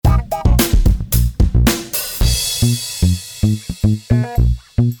Salut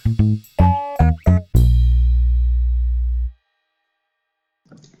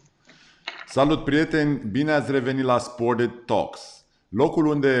prieteni, bine ați revenit la Sported Talks, locul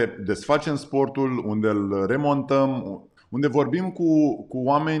unde desfacem sportul, unde îl remontăm, unde vorbim cu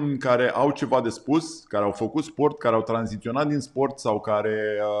oameni care au ceva de spus, care au făcut sport, care au tranziționat din sport sau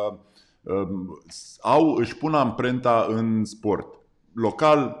care își pun amprenta în sport,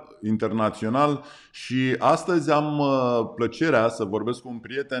 local, internațional. Și astăzi am plăcerea să vorbesc cu un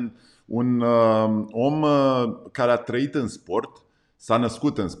prieten, un om care a trăit în sport. S-a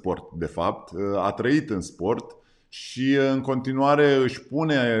născut în sport, de fapt, a trăit în sport și în continuare își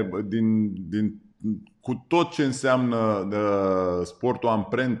pune cu tot ce înseamnă sportul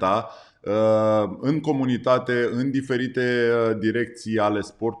amprenta în comunitate, în diferite direcții ale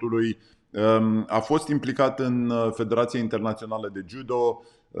sportului. A fost implicat în Federația Internațională de Judo,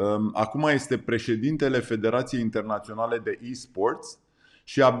 acum este președintele Federației Internaționale de e-sports.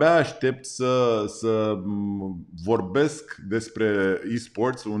 Și abia aștept să vorbesc despre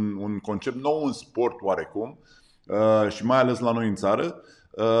e-sports, un concept nou în sport oarecum, și mai ales la noi în țară.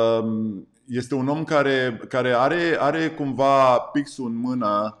 Este un om care are cumva pixul în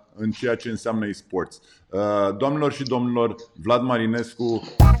mână în ceea ce înseamnă e-sports. Doamnelor și domnilor, Vlad Marinescu.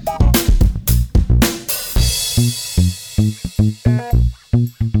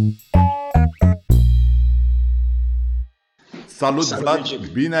 Salut Vlad,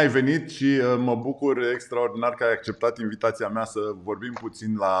 bine ai venit și mă bucur extraordinar că ai acceptat invitația mea să vorbim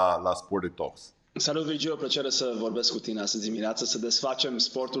puțin la Sported Talks. Salut Virgil, o plăcere să vorbesc cu tine astăzi dimineață, să desfacem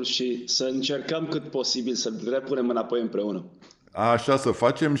sportul și să încercăm cât posibil să repunem înapoi împreună. Așa să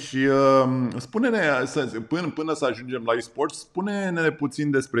facem și spune-ne, până să ajungem la e-sports, spune-ne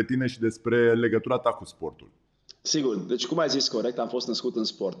puțin despre tine și despre legătura ta cu sportul. Sigur, deci cum ai zis corect, am fost născut în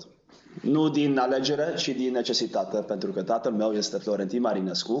sport. Nu din alegere, ci din necesitate, pentru că tatăl meu este Florentin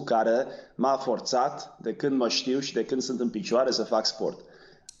Marinescu, care m-a forțat de când mă știu și de când sunt în picioare să fac sport.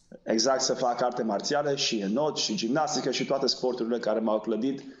 Exact, să fac arte marțiale și enot și gimnastică și toate sporturile care m-au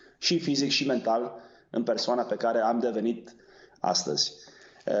clădit și fizic și mental în persoana pe care am devenit astăzi.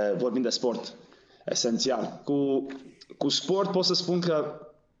 Vorbim de sport, esențial. Cu sport pot să spun că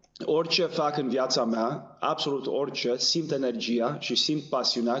orice fac în viața mea, absolut orice, simt energia și simt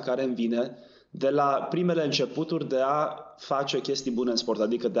pasiunea care îmi vine de la primele începuturi de a face chestii bune în sport,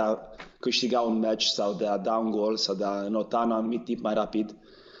 adică de a câștiga un match sau de a da un gol sau de a înota un anumit timp mai rapid,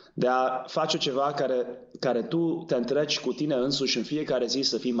 de a face ceva care tu te întreci cu tine însuși în fiecare zi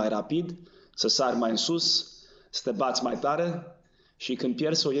să fii mai rapid, să sari mai în sus, să te bați mai tare și când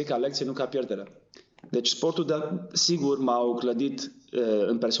pierzi o iei ca lecție, nu ca pierdere. Deci sportul, sigur, m-au clădit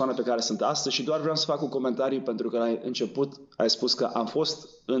în persoana pe care sunt astăzi și doar vreau să fac un comentariu pentru că ai spus că am fost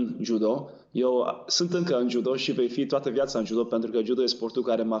în judo. Eu sunt încă în judo și vei fi toată viața în judo pentru că judo e sportul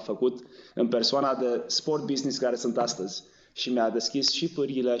care m-a făcut în persoana de sport business care sunt astăzi și mi-a deschis și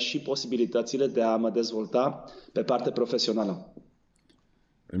pârghile și posibilitățile de a mă dezvolta pe partea profesională.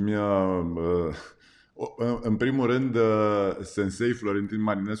 În primul rând, Sensei Florentin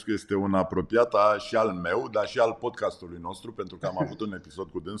Marinescu este un apropiat și al meu, dar și al podcastului nostru, pentru că am avut un episod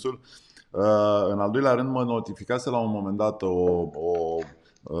cu dânsul. În al doilea rând, mă notificase la un moment dat o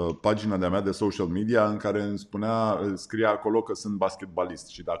pagină de-a mea de social media în care îmi scria acolo că sunt basketbalist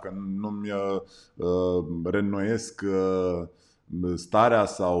și dacă nu-mi reînnoiesc starea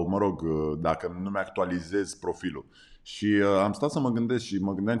sau, dacă nu-mi actualizez profilul. Și am stat să mă gândesc și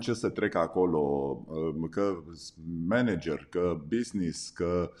mă gândeam ce să trec acolo, că manager, că business,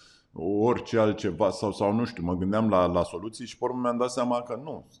 că orice altceva sau nu știu, mă gândeam la soluții și pe urmă mi-am dat seama că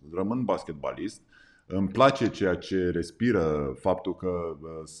nu, rămân basketbalist. Îmi place ceea ce respiră faptul că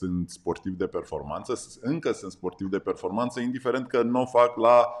sunt sportiv de performanță, încă sunt sportiv de performanță, indiferent că nu o fac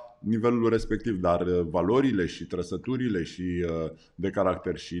la nivelul respectiv, dar valorile și trăsăturile și de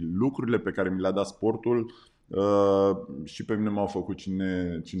caracter și lucrurile pe care mi le-a dat sportul și pe mine m-au făcut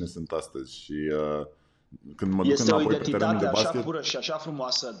cine sunt astăzi. Și când mă duc înapoi pe terenul de basket, este o identitate așa pură și așa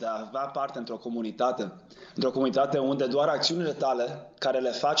frumoasă de a avea parte într-o comunitate unde doar acțiunile tale, care le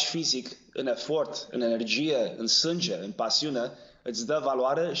faci fizic, în efort, în energie, în sânge, în pasiune, îți dă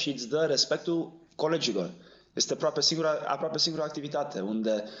valoare și îți dă respectul colegilor. Este aproape singura activitate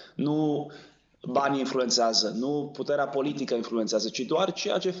unde nu banii influențează, nu puterea politică influențează, ci doar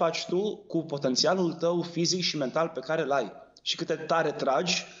ceea ce faci tu cu potențialul tău fizic și mental pe care îl ai. Și cât de tare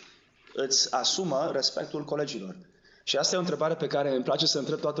tragi, îți asumă respectul colegilor. Și asta e o întrebare pe care îmi place să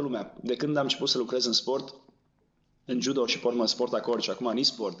întreb toată lumea. De când am început să lucrez în sport, în judo și pe urmă în sport acord și acum în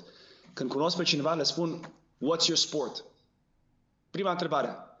e-sport, când cunosc pe cineva, le spun, what's your sport? Prima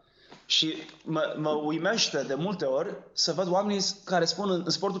întrebare. Și mă uimește de multe ori să văd oamenii care spun în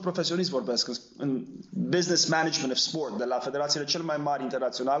sportul profesionist vorbesc, în business management of sport, de la federațiile cele mai mari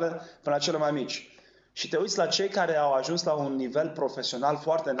internaționale până la cele mai mici. Și te uiți la cei care au ajuns la un nivel profesional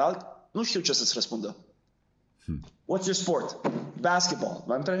foarte înalt, nu știu ce să-ți răspundă. What's your sport? Basketball.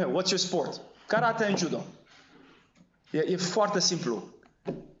 Mă întreb, what's your sport? Karate and judo. E foarte simplu.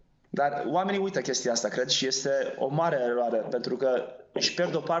 Dar oamenii uită chestia asta, cred, și este o mare eroare, pentru că își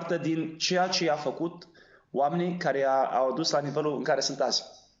pierd o parte din ceea ce i-a făcut oamenii care au adus la nivelul în care sunt azi.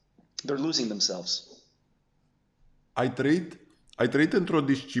 They're losing themselves. Ai trăit într-o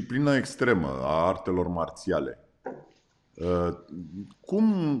disciplină extremă a artelor marțiale.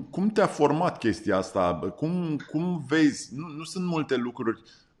 Cum te-a format chestia asta? Cum vezi? Nu sunt multe lucruri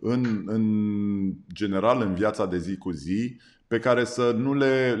în general în viața de zi cu zi pe care să nu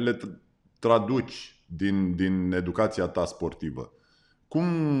le traduci din educația ta sportivă.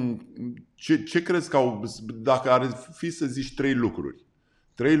 Ce crezi dacă ar fi să zici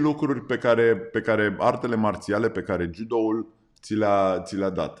trei lucruri pe care artele marțiale, pe care judoul ți le-a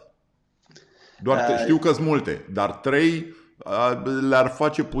dat? Știu că sunt multe, dar trei le-ar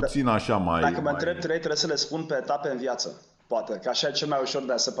face puțin așa mai... Dacă mă întreb trei, trebuie să le spun pe etape în viață. Poate, că așa e cel mai ușor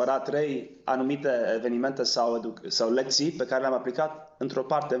de a separa trei anumite evenimente sau lecții pe care le-am aplicat într-o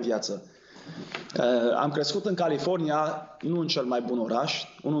parte în viață. Am crescut în California, nu în cel mai bun oraș,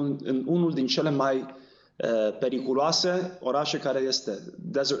 în unul din cele mai periculoase orașe care este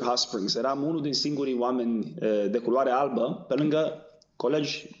Desert Hot Springs. Eram unul din singurii oameni de culoare albă, pe lângă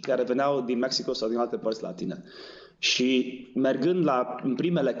colegi care veneau din Mexico sau din alte părți latine. Și mergând în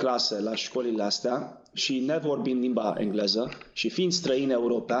primele clase la școlile astea și nevorbind limba engleză și fiind străin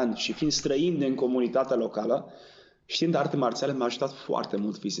european și fiind străin din comunitatea locală, știind arte marțiale m-a ajutat foarte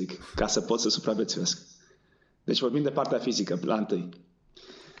mult fizic ca să pot să supraviețuiesc. Deci vorbim de partea fizică la întâi.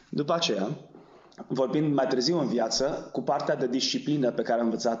 După aceea, vorbind mai târziu în viață, cu partea de disciplină pe care am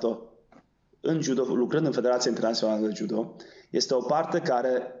învățat-o în judo, lucrând în Federația Internațională de Judo, este o parte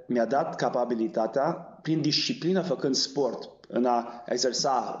care mi-a dat capabilitatea, prin disciplină făcând sport, în a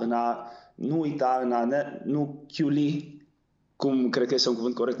exersa, în a nu uita, în a nu chiuli, cum cred că este un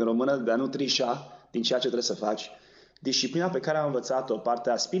cuvânt corect în română, de a nu trișa din ceea ce trebuie să faci. Disciplina pe care am învățat-o,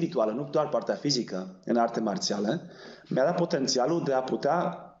 partea spirituală, nu doar partea fizică în arte marțiale, mi-a dat potențialul de a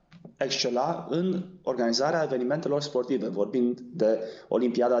putea excela în organizarea evenimentelor sportive, vorbind de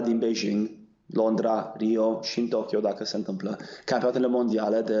Olimpiada din Beijing, Londra, Rio și în Tokyo, dacă se întâmplă, campionatele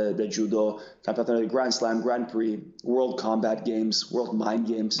mondiale de judo, campionatele de Grand Slam, Grand Prix, World Combat Games, World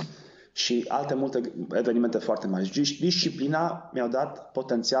Mind Games și alte multe evenimente foarte mari. Disciplina mi-a dat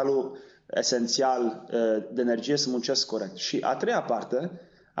potențialul esențial de energie să muncesc corect. Și a treia parte,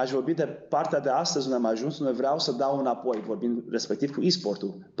 aș vorbi de partea de astăzi unde am ajuns, unde vreau să dau înapoi, vorbind respectiv cu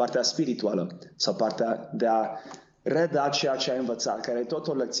e-sportul, partea spirituală sau partea de a reda ceea ce ai învățat, care e tot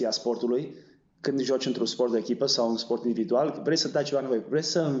o lecție a sportului. Când joci într-un sport de echipă sau un sport individual, vrei să dai ceva înapoi, vrei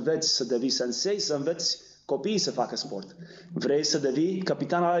să înveți să devii sensei, să înveți copiii să facă sport. Vrei să devii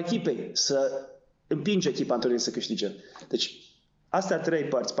capitan al echipei, să împingi echipa într-o să câștige. Deci, astea trei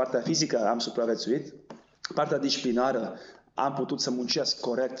părți. Partea fizică am supraviețuit, partea disciplinară am putut să muncesc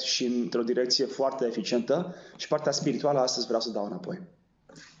corect și într-o direcție foarte eficientă și partea spirituală astăzi vreau să dau înapoi.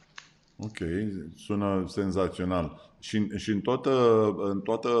 Ok, sună senzațional. Și în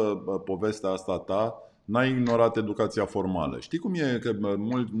toată povestea asta ta n-ai ignorat educația formală. Știi cum e? Că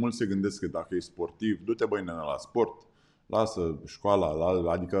mulți se gândesc că dacă ești sportiv, du-te băi nene la sport, lasă școala,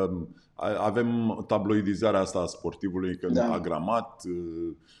 adică avem tabloidizarea asta a sportivului că agramat,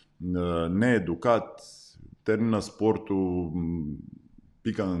 needucat, termină sportul,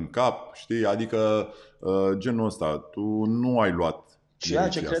 pică în cap, știi? Adică genul ăsta, tu nu ai luat. Ceea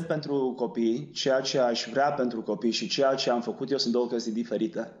ce cred pentru copii, ceea ce aș vrea pentru copii și ceea ce am făcut eu sunt două chestii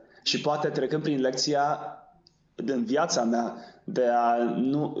diferite. Și poate trecând prin lecția din viața mea de a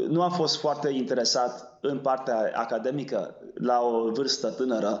nu am fost foarte interesat în partea academică la o vârstă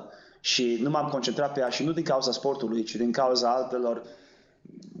tânără și nu m-am concentrat pe ea și nu din cauza sportului, ci din cauza altelor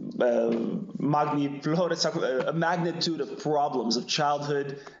a magnitude of problems, of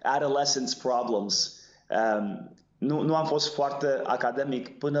childhood, adolescence problems. Nu am fost foarte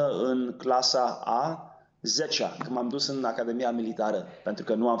academic până în clasa a 10-a, când m-am dus în Academia Militară, pentru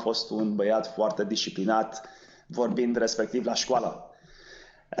că nu am fost un băiat foarte disciplinat, vorbind respectiv la școală.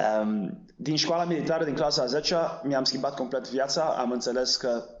 Din școala militară, din clasa a 10-a, mi-am schimbat complet viața, am înțeles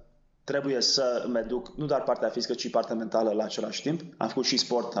că trebuie să îmi educ nu doar partea fizică, ci partea mentală la același timp. Am făcut și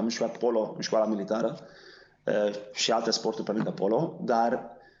sport, am jucat polo în școala militară și alte sporturi pe lângă polo,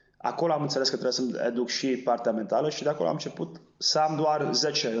 dar Acolo am înțeles că trebuie să-mi educ și partea mentală și de acolo am început să am doar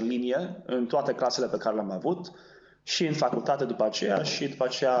 10 în linie în toate clasele pe care le-am avut și în facultate după aceea și după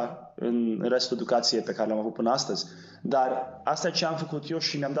aceea în restul educației pe care le-am avut până astăzi. Dar asta e ce am făcut eu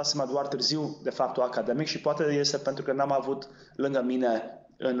și mi-am dat seama doar târziu de faptul academic și poate este pentru că n-am avut lângă mine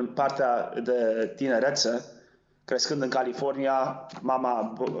în partea de tinerețe, crescând în California,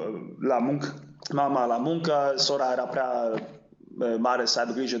 mama la muncă, sora era prea mare să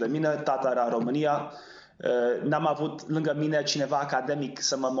aibă grijă de mine, tata era în România, n-am avut lângă mine cineva academic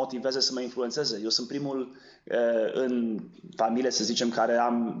să mă motiveze, să mă influențeze. Eu sunt primul în familie, să zicem, care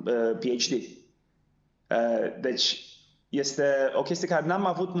am PhD. Deci este o chestie care n-am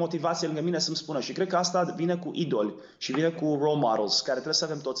avut motivație lângă mine să-mi spună și cred că asta vine cu idoli și vine cu role models care trebuie să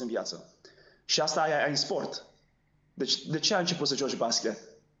avem toți în viață. Și asta e în sport. Deci de ce ai început să joci basket,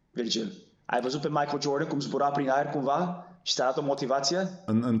 Virgil? Ai văzut pe Michael Jordan cum zbura prin aer cumva și ți-a dat o motivație?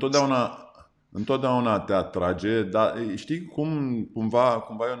 Întotdeauna te atrage, dar știi cumva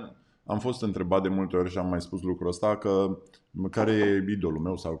eu am fost întrebat de multe ori și am mai spus lucrul ăsta, că care e idolul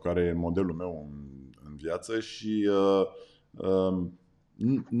meu sau care e modelul meu în viață și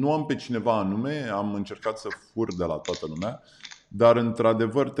nu am pe cineva anume, am încercat să fur de la toată lumea, dar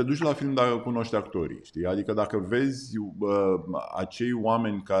într-adevăr te duci la film dacă cunoști actorii, știi? Adică dacă vezi acei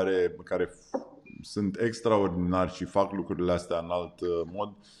oameni care sunt extraordinari și fac lucrurile astea în alt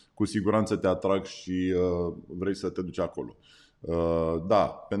mod, cu siguranță te atrag și vrei să te duci acolo. Da,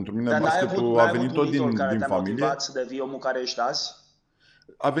 pentru mine basketul a venit tot din familie. Să devii omul care ești azi?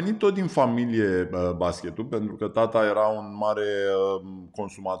 A venit tot din familie basketul, pentru că tata era un mare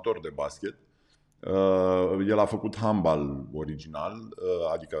consumator de basket. El a făcut handbal original,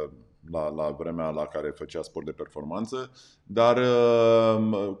 adică la vremea la care făcea sport de performanță, dar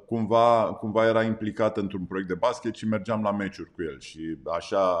cumva era implicat într-un proiect de basket și mergeam la meciuri cu el. Și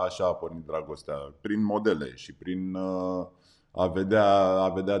așa a pornit dragostea, prin modele și prin a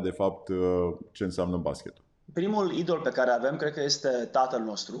vedea de fapt ce înseamnă basketul. Primul idol pe care avem, cred că este tatăl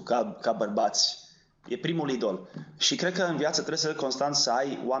nostru, ca bărbați. E primul idol. Și cred că în viață trebuie să constant să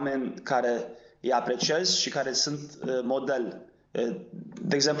ai oameni care îi apreciezi și care sunt model.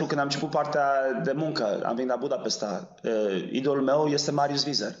 De exemplu, când am început partea de muncă, am venit la Budapesta, idolul meu este Marius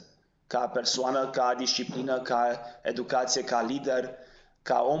Vizer. Ca persoană, ca disciplină, ca educație, ca lider,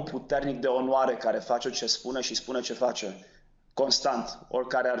 ca om puternic de onoare care face ce spune și spune ce face. Constant,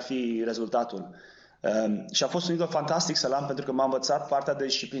 oricare ar fi rezultatul. Și a fost un idol fantastic să-l am pentru că m-a învățat partea de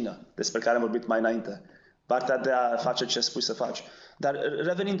disciplină, despre care am vorbit mai înainte. Partea de a face ce spui să faci. Dar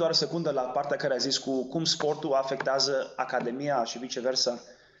revenind doar o secundă la partea care a zis cu cum sportul afectează academia și viceversa.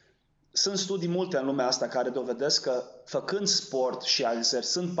 Sunt studii multe în lumea asta care dovedesc că făcând sport și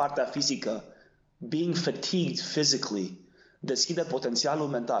exersând partea fizică, being fatigued physically, deschide potențialul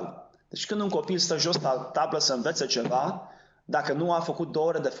mental. Deci când un copil stă jos la tablă să învețe ceva, dacă nu a făcut 2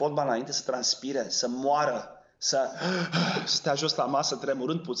 ore de fotbal înainte să transpire, să moară, să stea jos la masă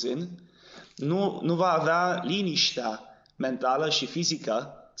tremurând puțin, nu va avea liniștea mentală și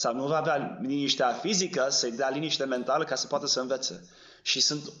fizică, sau nu va avea liniștea fizică să-i dea liniște mentală ca să poată să învețe. Și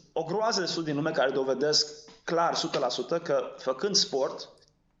sunt o groază de studii în lume care dovedesc clar, 100%, că făcând sport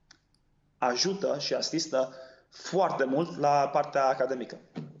ajută și asistă foarte mult la partea academică.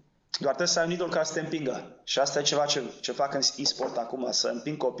 Doar trebuie să ai un idol care să te împingă. Și asta e ceva ce fac în e-sport acum, să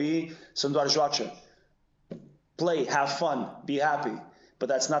împing copiii, sunt doar joace. Play, have fun, be happy,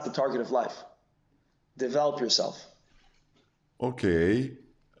 but that's not the target of life. Develop yourself. Ok.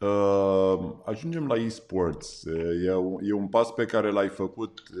 Ajungem la e-sports. E un pas pe care l-ai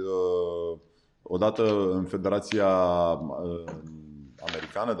făcut odată în Federația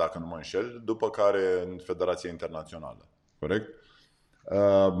Americană, dacă nu mă înșel, după care în Federația Internațională. Corect?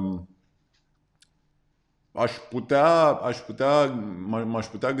 M-aș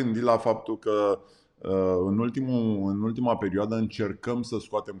putea gândi la faptul că în ultima perioadă încercăm să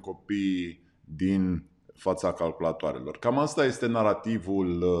scoatem copiii din fața calculatoarelor. Cam asta este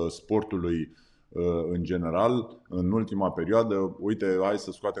narativul sportului în general. În ultima perioadă, uite, hai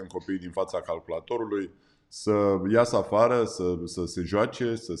să scoatem copiii din fața calculatorului, să iasă afară, să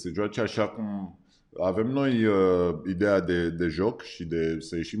se joace așa cum avem noi ideea de joc și de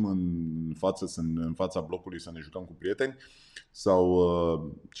să ieșim în fața blocului să ne jucăm cu prieteni sau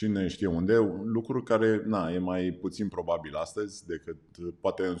cine știe unde, lucruri care e mai puțin probabil astăzi decât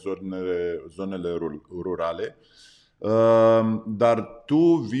poate în zonele rurale. Dar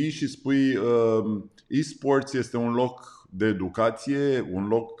tu vii și spui e-sports este un loc de educație, un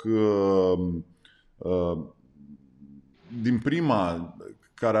loc din prima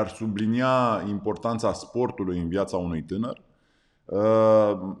care ar sublinia importanța sportului în viața unui tânăr.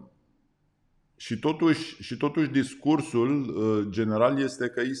 Și totuși discursul general este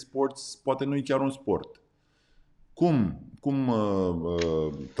că e-sports poate nu e chiar un sport. Cum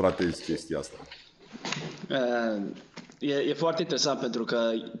tratezi chestia asta? E foarte interesant pentru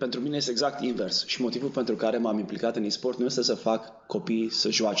că pentru mine este exact invers și motivul pentru care m-am implicat în e-sport nu este să fac copii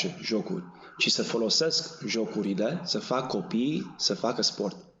să joace jocuri, ci să folosesc jocurile să fac copiii să facă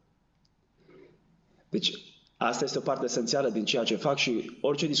sport. Deci asta este o parte esențială din ceea ce fac și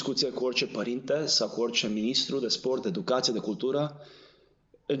orice discuție cu orice părinte sau cu orice ministru de sport, de educație, de cultură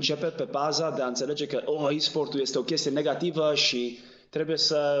începe pe baza de a înțelege că e-sportul este o chestie negativă și trebuie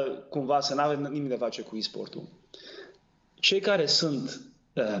să cumva să nu avem nimic de face cu e-sportul. Cei care sunt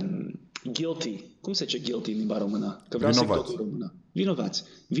guilty, cum se zice guilty în limba română? Că vreau să tot română. Vinovați.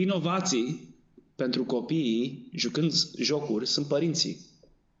 Vinovații pentru copiii jucând jocuri sunt părinții.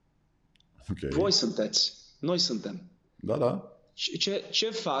 Okay. Voi sunteți, noi suntem. Da. Ce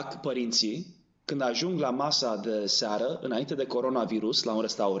fac părinții când ajung la masa de seară, înainte de coronavirus, la un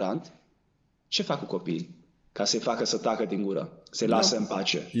restaurant? Ce fac cu copiii? Ca să-i facă să tacă din gură, să-i lase în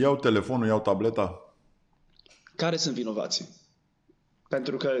pace. Iau telefonul, iau tableta. Care sunt vinovații?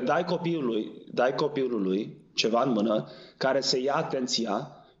 Pentru că dai copilului ceva în mână care să ia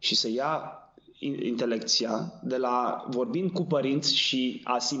atenția și să ia intelecția de la vorbind cu părinți și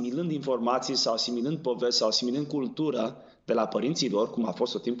asimilând informații sau asimilând povesti sau asimilând cultură de la părinții lor, cum a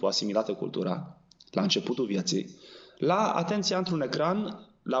fost tot timpul asimilată cultura la începutul vieții, la atenția într-un ecran,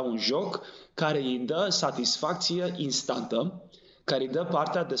 la un joc care îi dă satisfacție instantă, care îi dă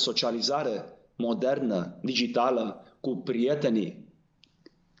partea de socializare modernă, digitală, cu prietenii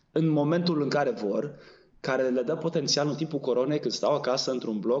în momentul în care vor, care le dă potențial în timpul coronei când stau acasă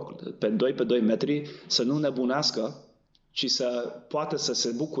într-un bloc pe 2 metri să nu nebunească, ci să poată să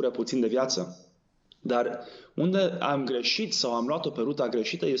se bucure puțin de viață. Dar unde am greșit sau am luat-o pe ruta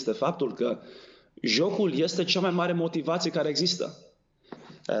greșită este faptul că jocul este cea mai mare motivație care există.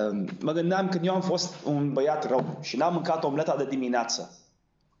 Mă gândeam când eu am fost un băiat rău și n-am mâncat omleta de dimineață.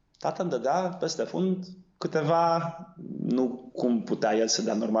 Tata îmi dădea peste fund câteva, nu cum putea el să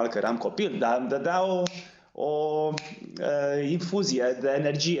dea normal că eram copil, dar îmi dădea o infuzie de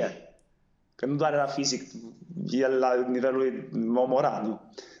energie. Că nu doar era fizic, el la nivelul lui mă omora, nu?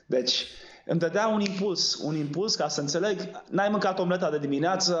 Deci îmi dădea un impuls ca să înțeleg, n-ai mâncat omleta de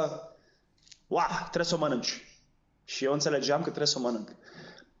dimineață, trebuie să o mănânci. Și eu înțelegeam că trebuie să o mănânc.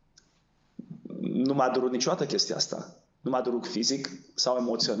 Nu m-a durut niciodată chestia asta. Nu m-a durut fizic sau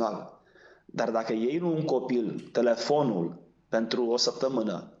emoțional. Dar dacă iei un copil telefonul pentru o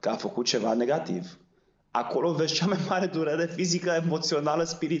săptămână că a făcut ceva negativ, acolo vezi cea mai mare durere fizică, emoțională,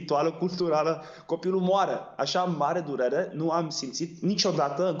 spirituală, culturală. Copilul moare. Așa mare durere nu am simțit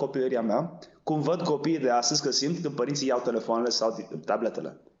niciodată în copilăria mea, cum văd copiii de astăzi că simt când părinții iau telefoanele sau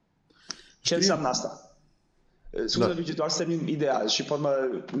tabletele. Ce înseamnă asta? Scuze, Luigi, doar să termin ideea și pot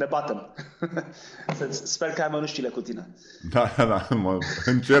ne batem. Sper că ai mănuștile cu tine. Da,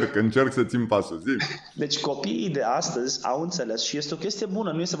 încerc să țin pasul. Zi. Deci copiii de astăzi au înțeles și este o chestie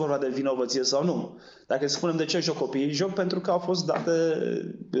bună, nu este vorba de vinovăție sau nu. Dacă spunem de ce joc copiii, joc pentru că au fost date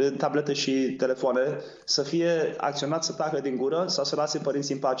tablete și telefoane să fie acționat să tacă din gură sau să lase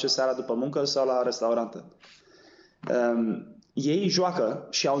părinții în pace seara după muncă sau la restaurante. Ei joacă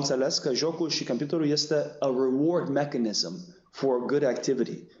și au înțeles că jocul și computerul este a reward mechanism for good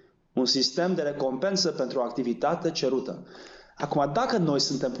activity. Un sistem de recompensă pentru o activitate cerută. Acum, dacă noi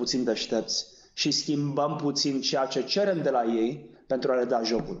suntem puțin deștepți și schimbăm puțin ceea ce cerem de la ei pentru a le da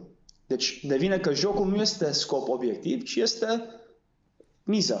jocul. Deci devine că jocul nu este scop obiectiv, ci este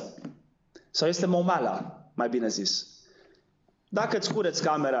miză. Sau este momeala, mai bine zis. Dacă îți cureți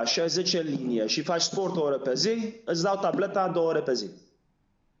camera și ai 10 linie și faci sport 2 ore pe zi, îți dau tableta 2 ore pe zi.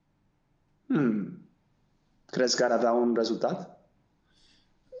 Crezi că ar avea un rezultat?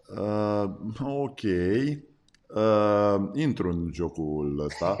 Ok. Intru în jocul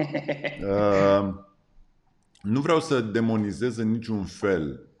ăsta. Nu vreau să demonizez în niciun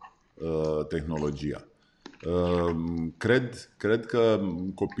fel tehnologia. Cred că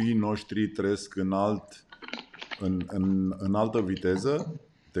copiii noștri trăiesc în altă viteză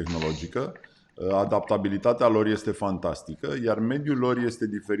tehnologică, adaptabilitatea lor este fantastică, iar mediul lor este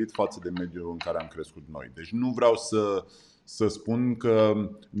diferit față de mediul în care am crescut noi. Deci nu vreau să spun că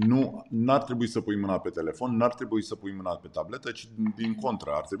n-ar trebui să pui mâna pe telefon, n-ar trebui să pui mâna pe tabletă, ci din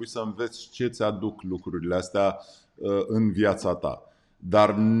contră, ar trebui să înveți ce ți aduc lucrurile astea în viața ta.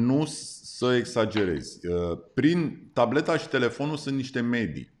 Dar nu să exagerezi. Prin tableta și telefonul sunt niște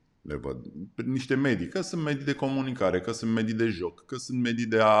medii. le văd. Niște medii, că sunt medii de comunicare, că sunt medii de joc, că sunt medii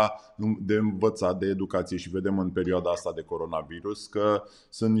de învățat, de educație și vedem în perioada asta de coronavirus că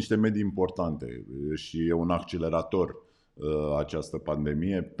sunt niște medii importante și e un accelerator această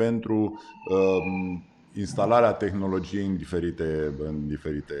pandemie pentru instalarea tehnologiei în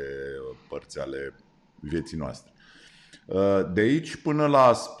diferite părți ale vieții noastre. De aici până la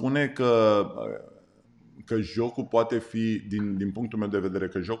a spune că jocul poate fi, din punctul meu de vedere,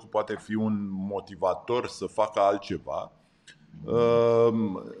 că jocul poate fi un motivator să facă altceva,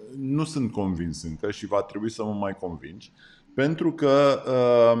 nu sunt convins încă și va trebui să mă mai convingi, pentru că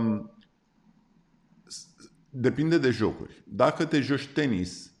depinde de jocuri. Dacă te joci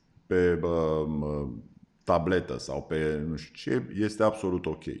tenis pe tabletă sau pe nu știu ce, este absolut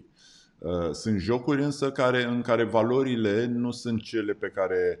ok. Sunt jocuri însă în care valorile nu sunt cele pe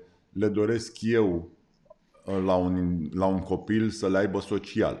care le doresc eu la un copil să le aibă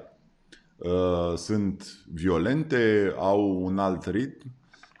social. Sunt violente, au un alt ritm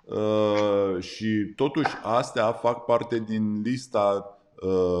și totuși astea fac parte din lista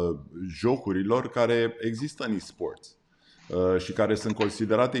jocurilor care există în e-sports și care sunt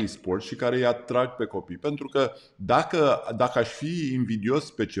considerate e-sports și care îi atrag pe copii. Pentru că dacă aș fi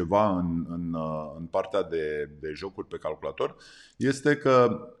invidios pe ceva în partea de jocuri pe calculator, este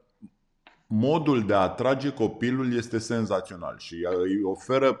că modul de a atrage copilul este senzațional și îi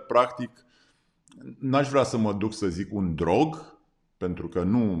oferă practic, n-aș vrea să mă duc să zic un drog, pentru că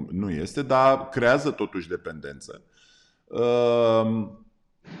nu este, dar creează totuși dependență.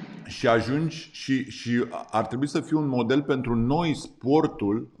 Și ajungi și ar trebui să fie un model pentru noi,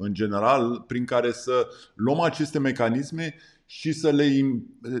 sportul în general, prin care să luăm aceste mecanisme și să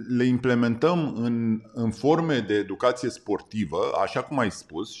le implementăm în forme de educație sportivă, așa cum ai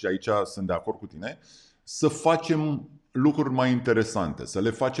spus, și aici sunt de acord cu tine, să facem lucruri mai interesante, să le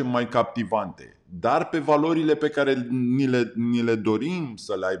facem mai captivante, dar pe valorile pe care ni le dorim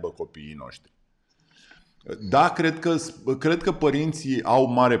să le aibă copiii noștri. Da, cred că părinții au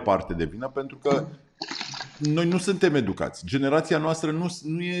mare parte de vină, pentru că noi nu suntem educați. Generația noastră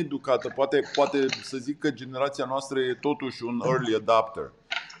nu e educată. Poate să zic că generația noastră e totuși un early adopter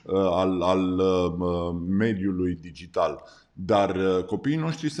al mediului digital. Dar copiii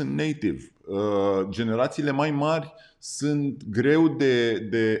noștri sunt native. Generațiile mai mari sunt greu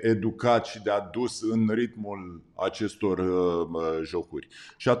de educat și de adus în ritmul acestor jocuri.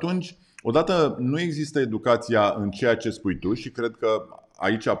 Și atunci, odată, nu există educația în ceea ce spui tu și cred că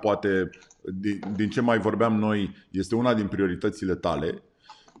aici poate, din ce mai vorbeam noi, este una din prioritățile tale,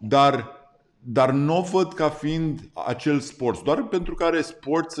 dar nu o văd ca fiind acel sport. Doar pentru că are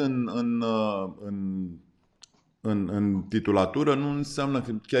sports în titulatură nu înseamnă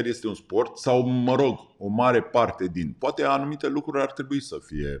că chiar este un sport sau, mă rog, o mare parte din. Poate anumite lucruri ar trebui să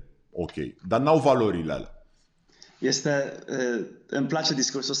fie ok, dar n-au valorile alea. Îmi place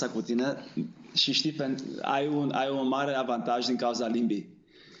discursul ăsta cu tine și știi, ai un mare avantaj din cauza limbii.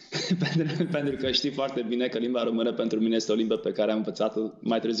 pentru că știi foarte bine că limba română pentru mine este o limbă pe care am învățat-o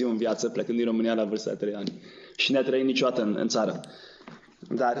mai târziu în viață, plecând din România la vârsta de 3 ani. Și ne trăim niciodată în țară.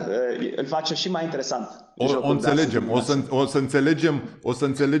 Dar îl face și mai interesant. O înțelegem. O să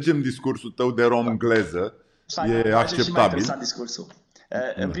înțelegem discursul tău de rom-gleză. E acceptabil. Și mai interesant discursul.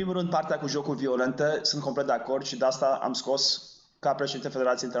 În primul rând, partea cu jocuri violente, sunt complet de acord și de asta am scos, ca președinte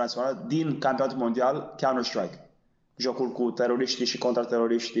Federației Internaționale, din campionatul mondial Counter-Strike. Jocul cu teroriștii și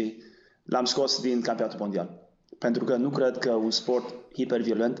contrateroriștii l-am scos din campionatul mondial. Pentru că nu cred că un sport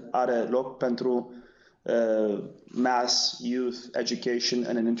hiperviolent are loc pentru mass youth education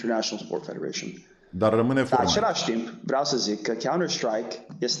and an international sport federation. Dar rămâne formal. În același timp, vreau să zic că Counter-Strike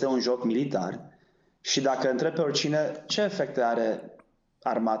este un joc militar și dacă întreb pe oricine ce efecte are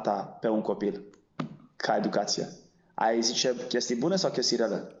armata pe un copil ca educație, ai zice chestii bune sau chestii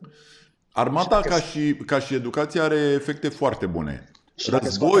rele? Armata ca și educație are efecte foarte bune. Și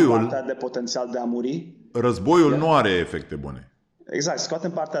războiul, partea de potențial de a muri, războiul nu are efecte bune. Exact,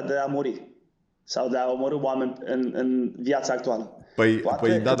 scoatem partea de a muri sau de a omorî oameni în viața actuală.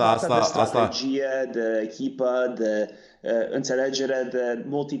 Păi da, de strategie, de echipă, de înțelegere, de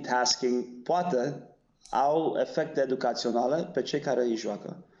multitasking, poate au efecte educaționale pe cei care îi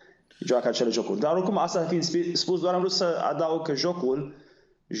joacă acele jocuri. Dar oricum, asta fiind spus, doar am vrut să adaug că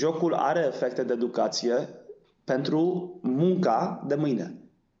jocul are efecte de educație pentru munca de mâine.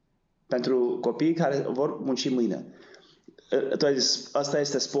 Pentru copiii care vor munci mâine. Tu ai zis, asta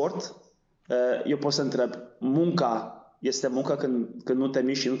este sport. Eu pot să întreb, munca este munca când nu te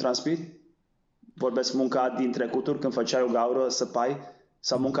miști și nu transpiri? Vorbesc munca din trecuturi când făceai o gaură, săpai?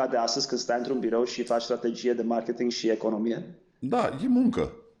 Sau munca de astăzi când stai într-un birou și faci strategie de marketing și economie? Da, e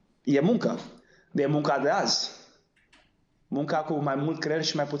muncă. E muncă. E munca de azi. Munca cu mai mult creier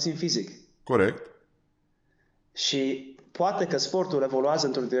și mai puțin fizic. Corect. Și poate că sportul evoluează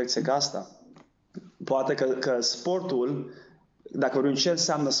într-o direcție ca asta. Poate că sportul, dacă vorbim ce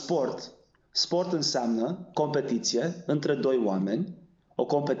înseamnă sport, sport înseamnă competiție între doi oameni, o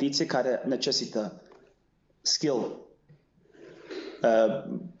competiție care necesită skill.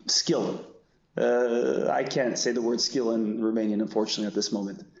 I can't say the word skill in Romanian, unfortunately, at this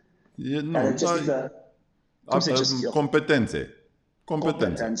moment.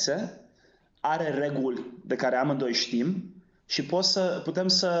 Competențe, are reguli de care amândoi știm și putem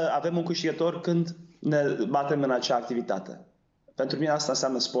să avem un câștigător când ne batem în acea activitate. Pentru mine asta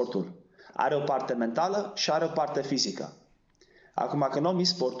înseamnă sportul. Are o parte mentală și are o parte fizică. Acum, când om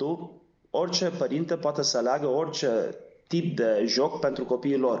sportul, orice părinte poate să aleagă orice tip de joc pentru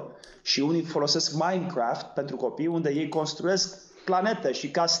copiii lor. Și unii folosesc Minecraft pentru copii, unde ei construiesc planete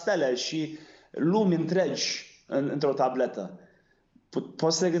și castele și lumi întregi într-o tabletă.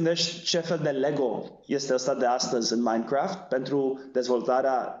 Poți să te gândești ce fel de Lego este ăsta de astăzi în Minecraft pentru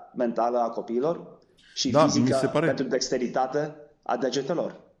dezvoltarea mentală a copiilor și fizică pentru dexteritate a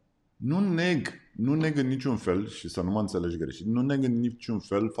degetelor. Nu neg în niciun fel, și să nu mă înțelegi greșit, nu neg în niciun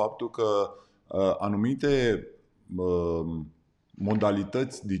fel faptul că anumite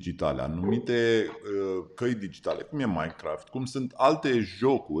modalități digitale, anumite căi digitale, cum e Minecraft, cum sunt alte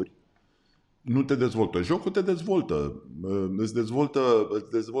jocuri, nu te dezvoltă. Jocul te dezvoltă. Îți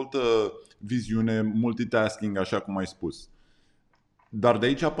dezvoltă viziune, multitasking, așa cum ai spus. Dar de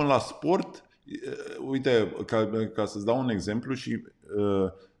aici până la sport, uite, ca să-ți dau un exemplu și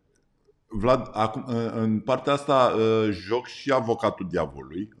Vlad, acum, în partea asta joc și avocatul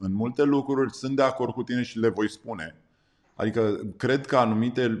diavolului. În multe lucruri sunt de acord cu tine și le voi spune. Adică cred că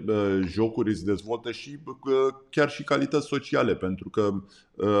anumite jocuri îți dezvoltă și chiar și calități sociale, pentru că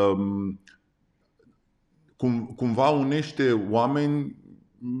cumva unește oameni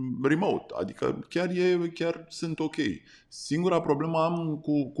remote, adică chiar sunt ok. Singura problemă am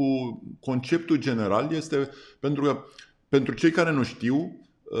cu conceptul general este pentru că pentru cei care nu știu,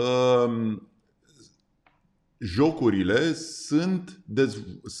 jocurile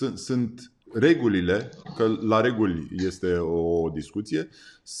sunt regulile, că la reguli este o discuție,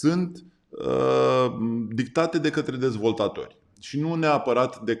 sunt dictate de către dezvoltatori și nu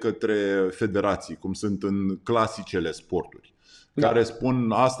neapărat de către federații, cum sunt în clasicele sporturi, care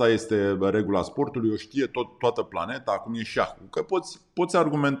spun asta este regula sportului, o știe toată planeta, acum e șahul. Că poți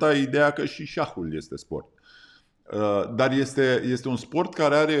argumenta ideea că și șahul este sport. Dar este un sport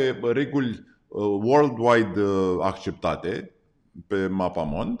care are reguli worldwide acceptate pe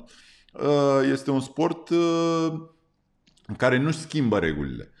mapamond. Este un sport care nu schimbă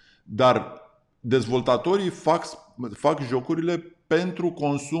regulile. Dar dezvoltatorii fac jocurile pentru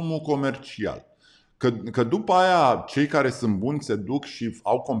consumul comercial. Că după aia cei care sunt buni se duc și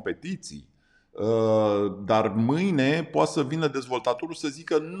au competiții, dar mâine poate să vină dezvoltatorul să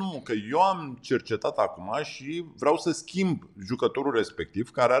zică nu, că eu am cercetat acum și vreau să schimb jucătorul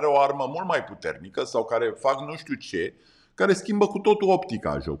respectiv, care are o armă mult mai puternică sau care fac nu știu ce, care schimbă cu totul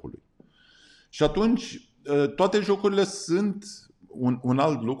optica jocului. Și atunci toate jocurile sunt, un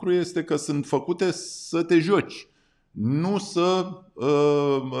alt lucru este că sunt făcute să te joci, nu să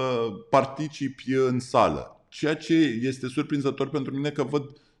participi în sală. Ceea ce este surprinzător pentru mine că văd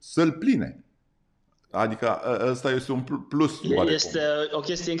săli pline. Adică ăsta este un plus. Este o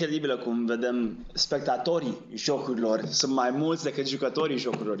chestie incredibilă cum vedem spectatorii jocurilor. Sunt mai mulți decât jucătorii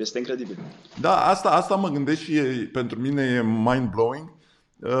jocurilor. Este incredibil. Da, asta mă gândesc și pentru mine e mind-blowing.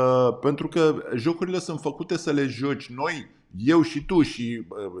 Pentru că jocurile sunt făcute să le joci noi, eu și tu și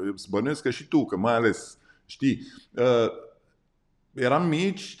bănuiesc că și tu, că mai ales știi, eram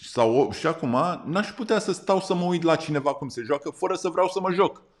mici sau și acum n-aș putea să stau să mă uit la cineva cum se joacă fără să vreau să mă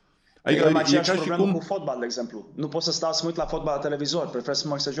joc. Adică e aceeași problemă cu fotbal, de exemplu. Nu pot să stau să mă uit la fotbal la televizor, prefer să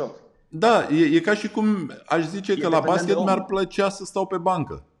mă uit să joc. Da, e ca și cum aș zice că la basket mi-ar plăcea să stau pe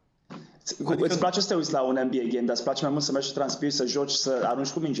bancă. Adică... Îți place să te uiți la un NBA game, dar îți place mai mult să mergi să transpiri, să joci, să arunci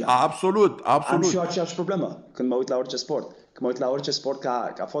cu mingea? Absolut. Am și eu aceeași problemă când mă uit la orice sport. Când mă uit la orice sport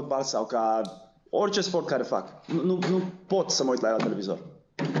ca fotbal sau ca orice sport care fac. Nu pot să mă uit la el la televizor.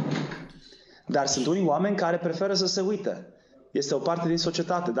 Dar sunt unii oameni care preferă să se uite. Este o parte din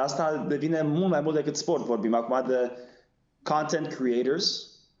societate, dar asta devine mult mai mult decât sport. Vorbim acum de content creators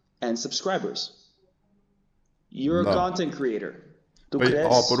and subscribers. You're a content creator.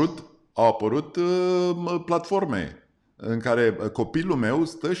 Au apărut platforme în care copilul meu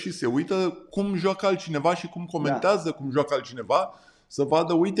stă și se uită cum joacă altcineva și cum comentează cum joacă altcineva, să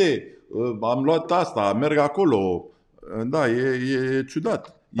vadă, uite, am luat asta, merg acolo. Da, e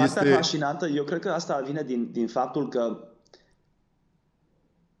ciudat. Partea Este... fascinantă, eu cred că asta vine din faptul că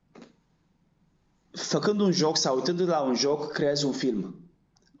făcând un joc sau uitându-te la un joc, creezi un film,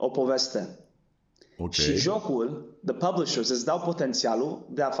 o poveste. Ok. Și jocul, the publishers, îți dau potențialul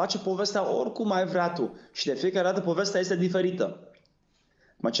de a face povestea oricum ai vrea tu. Și de fiecare dată povestea este diferită.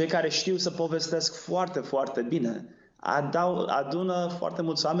 Cei care știu să povestesc foarte, foarte bine adună foarte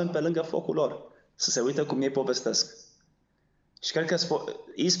mulți oameni pe lângă focul lor, să se uite cum ei povestesc. Și cred că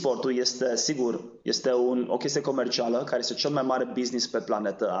e-sportul este, sigur, este o chestie comercială, care este cel mai mare business pe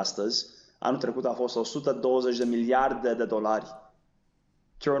planetă astăzi. Anul trecut a fost 120 de miliarde de dolari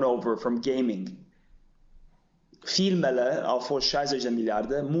turnover from gaming. Filmele au fost 60 de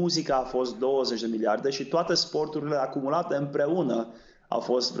miliarde, muzica a fost 20 de miliarde și toate sporturile acumulate împreună au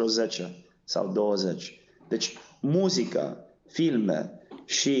fost vreo 10 sau 20. Deci muzică, filme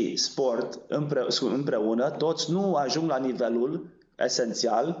și sport împreună, toți nu ajung la nivelul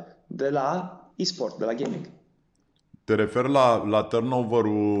esențial de la e-sport, de la gaming. Te referi la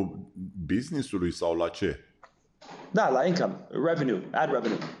turnover-ul business-ului sau la ce? Da, la income, revenue, ad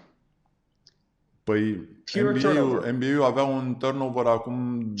revenue. Păi NBA-ul avea un turnover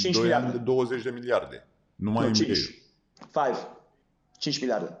acum 2 ani de 20 de miliarde. Numai NBA-ul. 5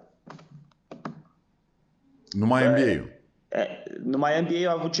 miliarde. Numai NBA-ul. Numai NBA-ul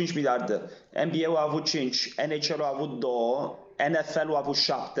a avut 5 miliarde. NBA-ul a avut 5, NHL-ul a avut 2, NFL-ul a avut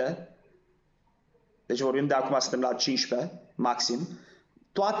 7. Deci vorbim de acum, suntem la 15 maxim.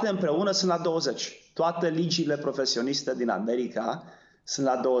 Toate împreună sunt la 20. Toate ligiile profesioniste din America sunt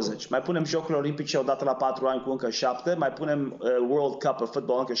la 20. Mai punem Jocurile Olimpice odată la 4 ani cu încă 7, mai punem World Cup of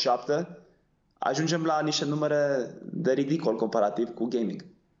Football încă 7. Ajungem la niște numere de ridicol comparativ cu gaming.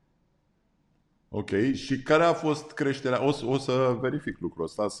 Ok. Și care a fost creșterea? O să verific lucrul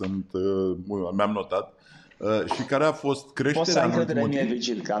ăsta, mi-am notat. Și care a fost creșterea? Poți să ai încredere în mine,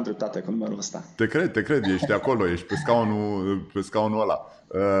 Virgil, că am dreptate cu numărul ăsta. Te cred, ești acolo, ești pe scaunul ăla.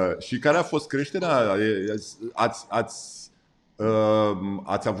 Și care a fost creșterea?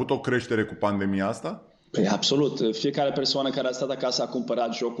 Ați avut o creștere cu pandemia asta? Păi absolut. Fiecare persoană care a stat acasă a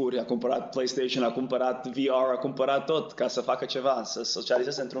cumpărat jocuri, a cumpărat PlayStation, a cumpărat VR, a cumpărat tot ca să facă ceva, să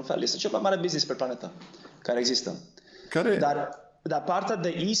socializeze într-un fel. Este cel mai mare business pe planetă care există. Dar partea de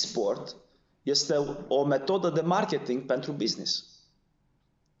e-sport este o metodă de marketing pentru business.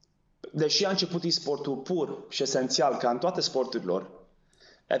 Deși a început e-sportul pur și esențial, ca în toate sporturilor,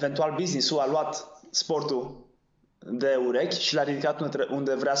 eventual business-ul a luat sportul de urechi și l-a ridicat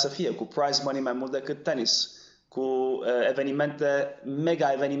unde vrea să fie, cu prize money mai mult decât tenis, cu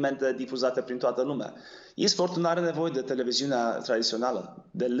mega evenimente difuzate prin toată lumea. E-sportul nu are nevoie de televiziunea tradițională,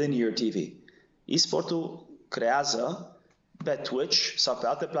 de linear TV. E-sportul creează pe Twitch sau pe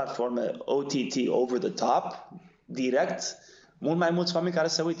alte platforme OTT, over the top, direct, mult mai mulți oameni care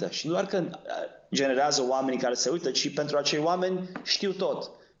se uită. Și nu doar că generează oamenii care se uită, ci pentru acei oameni știu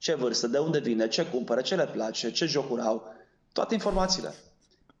tot. Ce vârstă, de unde vine, ce cumpără, ce le place, ce jocuri au, toate informațiile.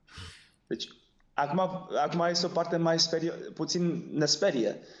 Deci, acum este o parte mai puțin ne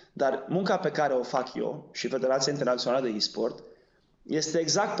sperie, dar munca pe care o fac eu și Federația Internațională de E-Sport este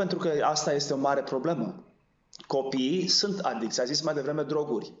exact pentru că asta este o mare problemă. Copiii sunt adicți, a zis mai devreme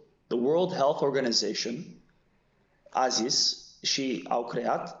droguri. The World Health Organization a zis și au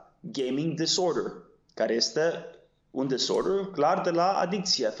creat gaming disorder, care este un disorder clar de la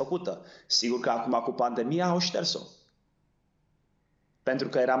adicție făcută. Sigur că acum cu pandemia au șters-o. Pentru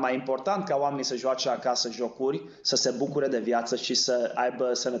că era mai important ca oamenii să joace acasă jocuri, să se bucure de viață și să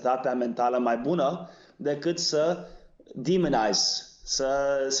aibă sănătatea mentală mai bună, decât să demonize,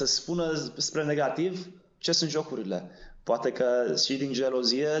 să spună spre negativ ce sunt jocurile. Poate că și din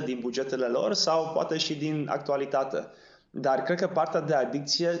gelozie, din bugetele lor sau poate și din actualitate. Dar cred că partea de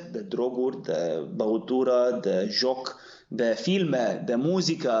adicție, de droguri, de băutură, de joc, de filme, de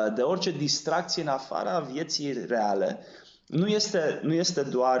muzică, de orice distracție în afara vieții reale, nu este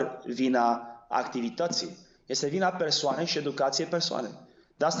doar vina activității. Este vina persoanei și educației persoanei.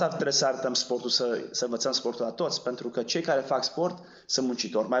 De asta trebuie să arătăm sportul, să învățăm sportul la toți, pentru că cei care fac sport sunt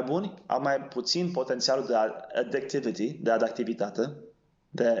muncitori mai buni, au mai puțin potențialul de addictivity, de adaptivitate,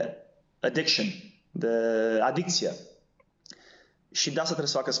 de addiction, de adicție. Și de asta trebuie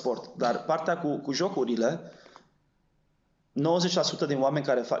să facă sport. Dar partea cu jocurile, 90% din oameni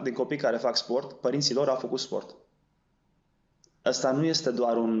din copii care fac sport, părinții lor au făcut sport. Asta nu este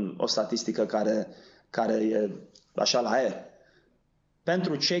doar o statistică care e așa la aer.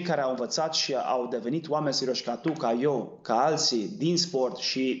 Pentru cei care au învățat și au devenit oameni serioși ca tu, ca eu, ca alții, din sport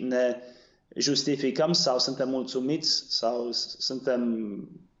și ne justificăm sau suntem mulțumiți sau suntem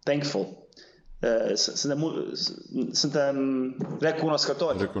thankful Suntem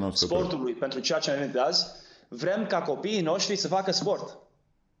recunoscători sportului pentru ceea ce ne de azi. Vrem ca copiii noștri să facă sport.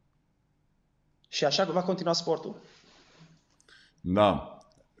 Și așa va continua sportul. Da.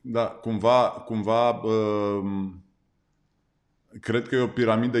 Cumva cred că e o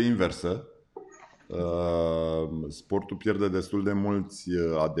piramidă inversă. Sportul pierde destul de mulți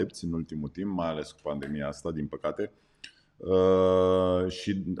adepți în ultimul timp, mai ales cu pandemia asta, din păcate.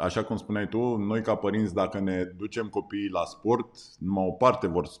 Și așa cum spuneai tu, noi ca părinți, dacă ne ducem copiii la sport, numai o parte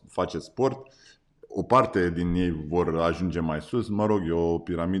vor face sport, o parte din ei vor ajunge mai sus. Mă rog, e o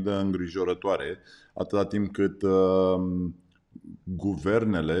piramidă îngrijorătoare, atâta timp cât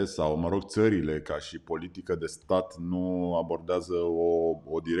guvernele sau, mă rog, țările ca și politică de stat nu abordează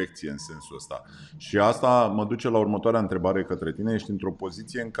o direcție în sensul ăsta. Și asta mă duce la următoarea întrebare către tine. Ești într-o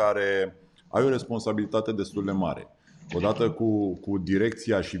poziție în care ai o responsabilitate destul de mare. Odată cu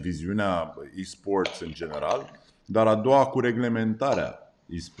direcția și viziunea e-sports în general, dar a doua cu reglementarea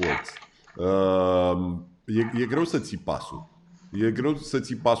e-sports. E greu să ții pasul. E greu să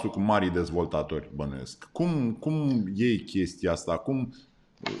ții pasul cu marii dezvoltatori, bănuiesc. Cum iei chestia asta?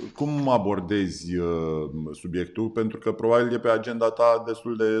 Cum abordezi subiectul? Pentru că probabil e pe agenda ta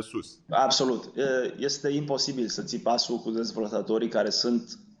destul de sus. Absolut. Este imposibil să ții pasul cu dezvoltatorii care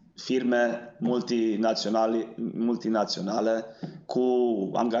sunt firme multinaționale cu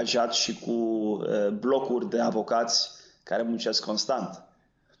angajați și cu blocuri de avocați care muncesc constant.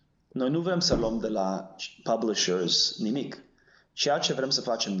 Noi nu vrem să luăm de la publishers nimic. Ceea ce vrem să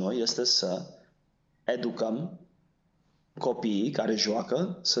facem noi este să educăm copiii care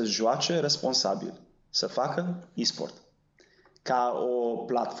joacă să joace responsabil, să facă e-sport. Ca o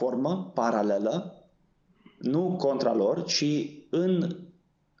platformă paralelă, nu contra lor, ci în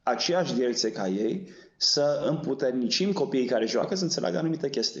aceeași direcție ca ei, să împuternicim copiii care joacă să înțeleagă anumite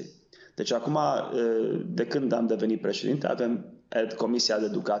chestii. Deci acum, de când am devenit președinte, avem Comisia de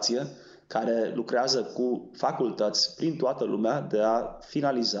Educație, care lucrează cu facultăți prin toată lumea de a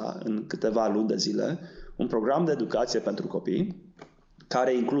finaliza în câteva luni de zile un program de educație pentru copii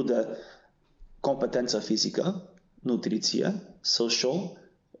care include competență fizică, nutriție, social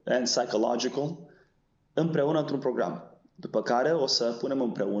and psychological, împreună într-un program. După care o să punem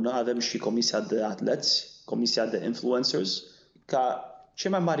împreună, avem și comisia de atleți, comisia de influencers, ca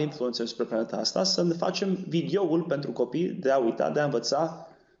cei mai mari influencers pe planeta asta, să ne facem videoul pentru copii de a uita, de a învăța.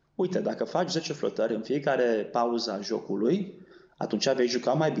 Uite, dacă faci 10 flotări în fiecare pauză a jocului, atunci vei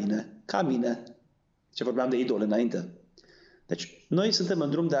juca mai bine, ca mine. Ce vorbeam de idol înainte. Deci, noi suntem în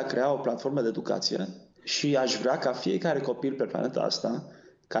drum de a crea o platformă de educație și aș vrea ca fiecare copil pe planeta asta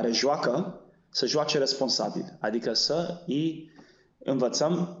care joacă, să joace responsabil. Adică să îi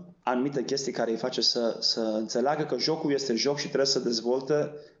învățăm anumite chestii care îi face să înțeleagă că jocul este joc și trebuie să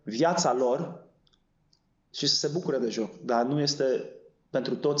dezvolte viața lor și să se bucure de joc. Dar nu este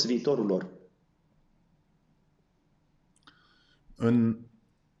pentru toți viitorul lor.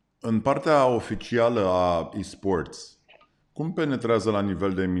 În partea oficială a e-sports, cum penetrează la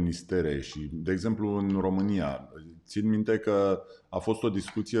nivel de ministere și, de exemplu, în România? Țin minte că a fost o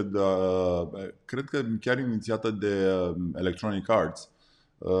discuție, cred că chiar inițiată de Electronic Arts,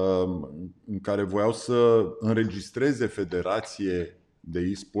 în care voiau să înregistreze federație de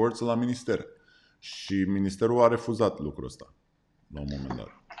e-sports la minister. Și ministerul a refuzat lucrul ăsta la un moment dat.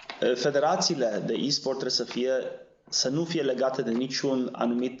 Federațiile de e-sport trebuie să nu fie legate de niciun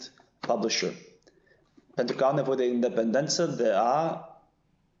anumit publisher. Pentru că au nevoie de independență de a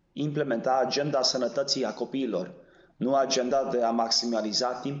implementa agenda sănătății a copiilor, nu agenda de a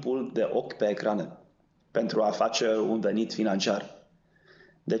maximaliza timpul de ochi pe ecrane pentru a face un venit financiar.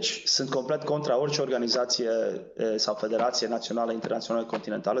 Deci sunt complet contra orice organizație sau federație națională, internațională,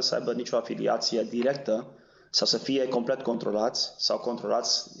 continentală să aibă nicio afiliație directă sau să fie complet controlați sau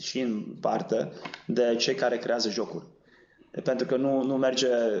controlați și în parte de cei care creează jocuri. Pentru că nu merge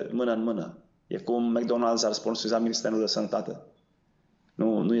mână în mână. E cum McDonald's ar sponsoriza Ministerul de Sănătate.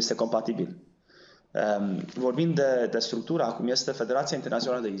 Nu este compatibil. Vorbind de structura, cum este Federația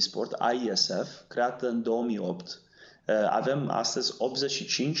Internațională de E-Sport, IESF, creată în 2008, avem astăzi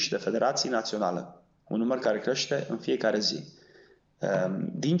 85 de federații naționale, un număr care crește în fiecare zi.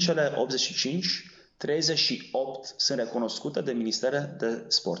 Din cele 85, 38 sunt recunoscute de ministere de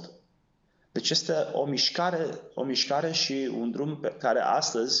sport. Deci este o mișcare și un drum pe care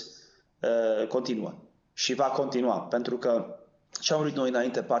astăzi continuă și va continua, pentru că ce am vorbit noi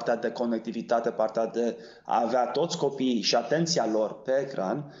înainte, partea de conectivitate, partea de a avea toți copiii și atenția lor pe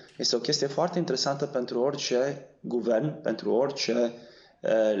ecran, este o chestie foarte interesantă pentru orice guvern, pentru orice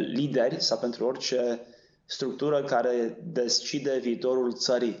lideri sau pentru orice structură care decide viitorul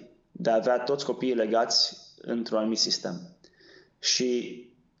țării de a avea toți copiii legați într-un anumit sistem. Și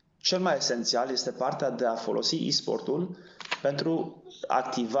cel mai esențial este partea de a folosi e-sportul pentru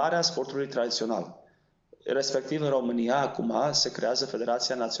activarea sportului tradițional. Respectiv, în România, acum se creează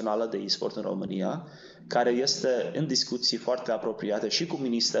Federația Națională de e-sport în România, care este în discuții foarte apropiate și cu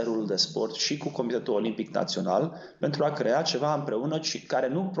Ministerul de Sport și cu Comitetul Olimpic Național pentru a crea ceva împreună și care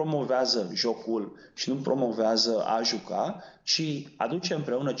nu promovează jocul și nu promovează a juca, ci aduce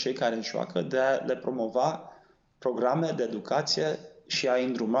împreună cei care joacă de a le promova programe de educație și a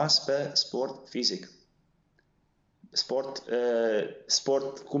îndruma spre sport fizic.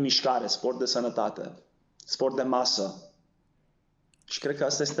 Sport cu mișcare, sport de sănătate, sport de masă. Și cred că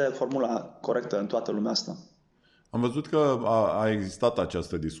asta este formula corectă în toată lumea asta. Am văzut că a existat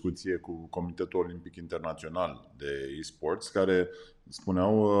această discuție cu Comitetul Olimpic Internațional de e-sports, care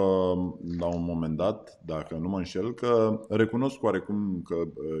spuneau la un moment dat, dacă nu mă înșel, că recunosc oarecum că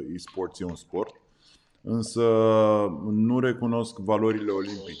e-sports e un sport, însă nu recunosc valorile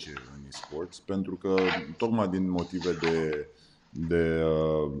olimpice în e-sports, pentru că tocmai din motive de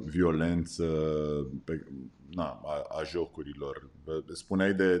violență a jocurilor.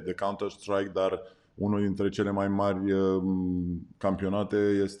 Spuneai de Counter-Strike, dar unul dintre cele mai mari campionate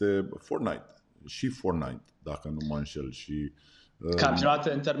este Fortnite. Și Fortnite, dacă nu mă înșel.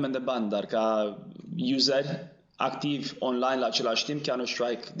 Campionate în termen de bani, dar ca useri activi online la același timp,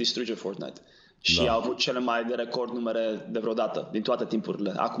 Counter-Strike distruge Fortnite. Și au avut cele mai de record numere de vreodată, din toate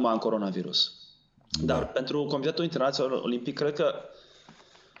timpurile, acum în coronavirus. Dar pentru Comitetul Internațional Olimpic, cred că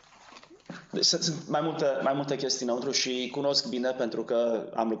sunt mai multe chestii înăuntru și cunosc bine pentru că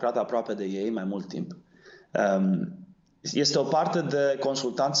am lucrat aproape de ei mai mult timp. Este o parte de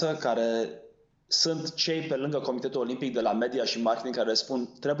consultanță care sunt cei pe lângă Comitetul Olimpic de la media și marketing care spun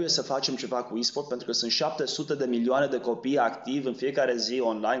trebuie să facem ceva cu e-sport pentru că sunt 700 de milioane de copii activi în fiecare zi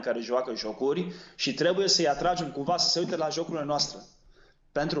online care joacă jocuri și trebuie să-i atragem cumva să se uite la jocurile noastre.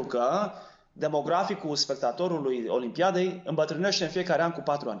 Pentru că demograficul spectatorului Olimpiadei îmbătrânește în fiecare an cu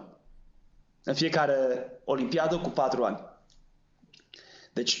 4 ani. În fiecare olimpiadă cu 4 ani.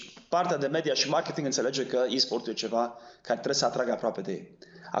 Deci partea de media și marketing înțelege că e-sportul e ceva care trebuie să atragă aproape de ei.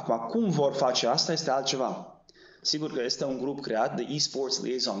 Acum, cum vor face asta este altceva. Sigur că este un grup creat de eSports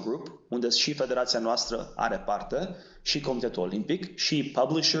Liaison Group, unde și federația noastră are parte, și Comitetul Olimpic, și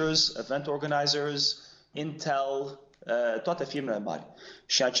publishers, event organizers, Intel, toate firmele mari.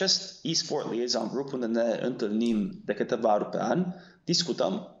 Și acest eSport Liaison Group, unde ne întâlnim de câteva ori pe an,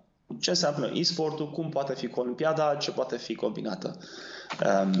 discutăm ce înseamnă e-sportul, cum poate fi cu Olimpiada, ce poate fi combinată.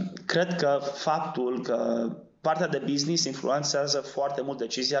 Cred că faptul că partea de business influențează foarte mult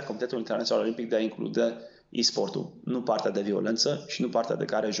decizia Comitetului Internațional Olimpic de a include e-sportul, nu partea de violență și nu partea de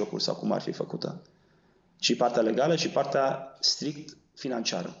care jocul sau cum ar fi făcută, ci partea legală și partea strict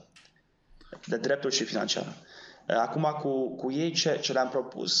financiară, de drepturi și financiară. Acum cu ei ce le-am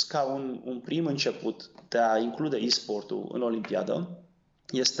propus ca un prim început de a include e-sportul în Olimpiadă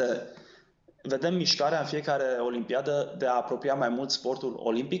este, vedem mișcarea în fiecare olimpiadă de a apropia mai mult sportul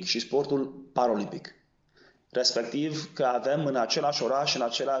olimpic și sportul paralimpic. Respectiv că avem în același oraș, în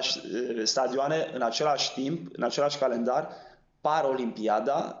aceleași stadioane, în același timp, în același calendar,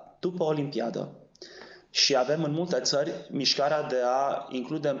 paralimpiada după olimpiadă. Și avem în multe țări mișcarea de a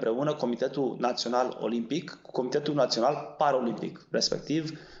include împreună Comitetul Național Olimpic cu Comitetul Național Paralimpic,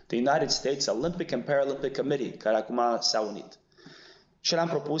 respectiv the United States Olympic and Paralympic Committee, care acum s-a unit. Ce le-am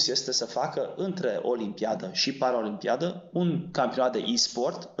propus este să facă între Olimpiadă și Paralimpiadă un campionat de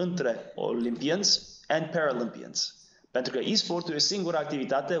e-sport între Olympians and Paralympians. Pentru că e-sportul e singura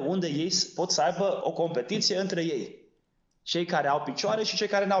activitate unde ei pot să aibă o competiție între ei. Cei care au picioare și cei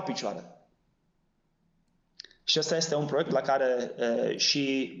care n-au picioare. Și ăsta este un proiect la care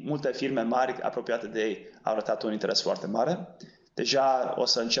și multe firme mari apropiate de ei au arătat un interes foarte mare. Deja o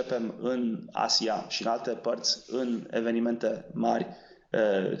să începem în Asia și în alte părți în evenimente mari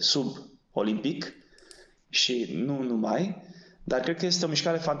sub-olimpic și nu numai, dar cred că este o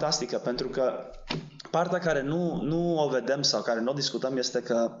mișcare fantastică pentru că partea care nu o vedem sau care nu o discutăm este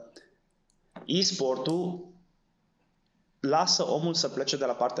că e-sportul lasă omul să plece de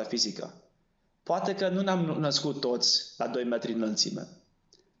la partea fizică. Poate că nu ne-am născut toți la 2 metri înălțime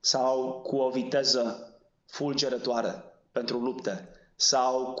sau cu o viteză fulgerătoare pentru lupte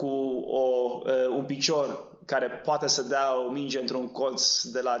sau cu un picior care poate să dea o minge într-un colț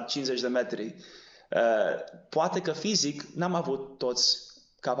de la 50 de metri. Poate că fizic n-am avut toți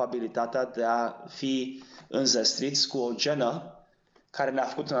capabilitatea de a fi înzestriți cu o genă care ne-a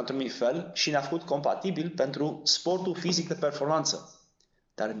făcut în anumit fel și ne-a făcut compatibil pentru sportul fizic de performanță.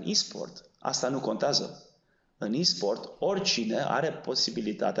 Dar în e-sport asta nu contează. în e-sport, oricine are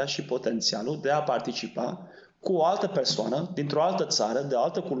posibilitatea și potențialul de a participa cu o altă persoană, dintr-o altă țară, de o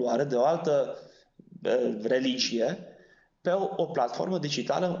altă culoare, de o altă religie, pe o platformă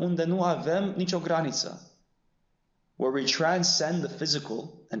digitală unde nu avem nicio graniță. Where we transcend the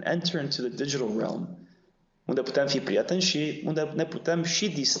physical and enter into the digital realm, unde putem fi prieteni și unde ne putem și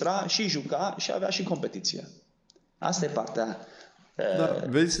distra, și juca, și avea și competiție. Asta e partea. Da,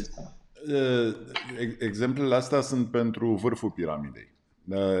 vezi, exemplele astea sunt pentru vârful piramidei.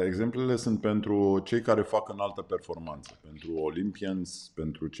 Exemplele sunt pentru cei care fac înaltă performanță, pentru Olympians,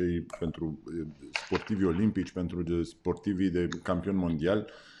 pentru sportivii olimpici, pentru sportivii de campioni mondiali,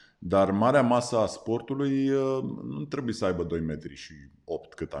 dar marea masă a sportului nu trebuie să aibă 2 metri și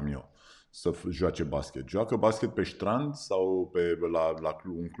 8 cât am eu să joace basket. Joacă basket pe strand sau la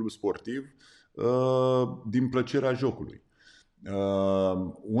un club sportiv din plăcerea jocului.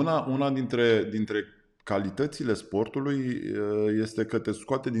 Una dintre calitățile sportului este că te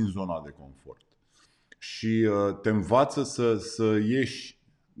scoate din zona de confort și te învață să ieși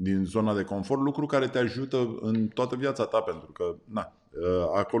din zona de confort, lucru care te ajută în toată viața ta, pentru că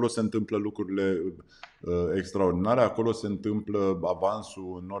acolo se întâmplă lucrurile extraordinare, acolo se întâmplă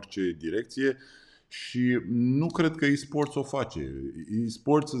avansul în orice direcție și nu cred că e-sports o face.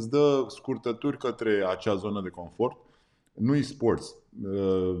 E-sports îți dă scurtături către acea zonă de confort. Nu e-sports.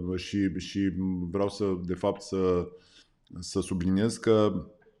 Și vreau de fapt să subliniez că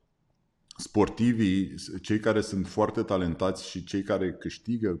sportivii, cei care sunt foarte talentați și cei care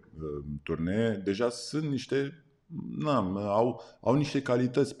câștigă turnee, deja sunt au niște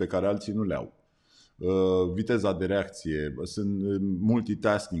calități pe care alții nu le au. Viteza de reacție, sunt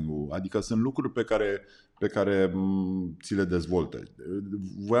multitasking-ul, adică sunt lucruri pe care ți le dezvoltă.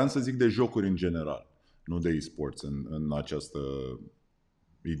 Voiam să zic de jocuri în general, nu de e-sports în această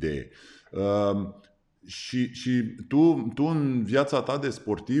idee. Și tu în viața ta de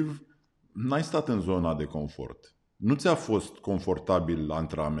sportiv n-ai stat în zona de confort. Nu ți-a fost confortabil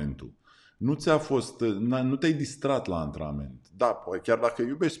antrenamentul. Nu te-ai distrat la antrenament. Da, chiar dacă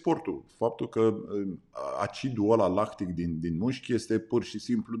iubești sportul, faptul că acidul ăla lactic din mușchi este pur și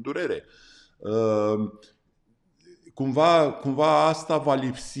simplu durere. Cumva asta va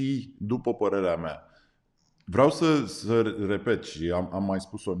lipsi, după părerea mea. Vreau să repet și am mai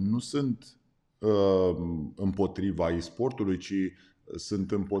spus-o, nu sunt împotriva e-sportului, ci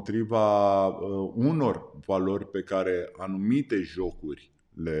sunt împotriva unor valori pe care anumite jocuri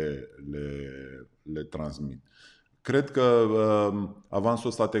le transmit. Cred că avansul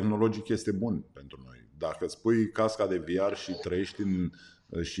ăsta tehnologic este bun pentru noi. Dacă îți pui casca de VR și trăiești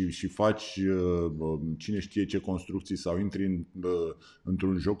și faci cine știe ce construcții sau intri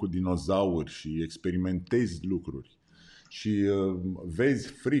într-un joc cu dinozauri și experimentezi lucruri și vezi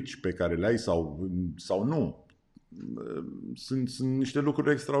frici pe care le ai sau nu, sunt niște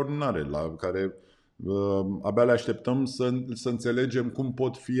lucruri extraordinare la care abia le așteptăm să înțelegem cum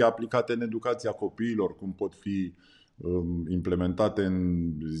pot fi aplicate în educația copiilor, cum pot fi implementate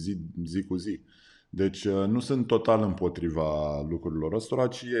în zi cu zi. Deci nu sunt total împotriva lucrurilor ăstora,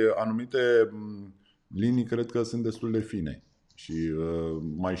 ci anumite linii cred că sunt destul de fine și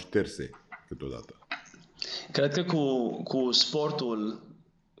mai șterse câteodată. Cred că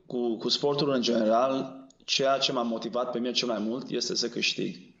cu sportul în general, ceea ce m-a motivat pe mine cel mai mult este să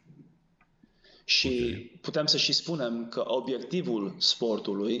câștig. Și putem să și spunem că obiectivul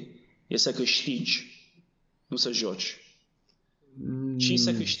sportului este să câștigi, nu să joci. Și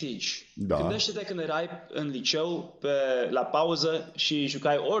să câștigi. Da. Gândește-te când erai în liceu la pauză și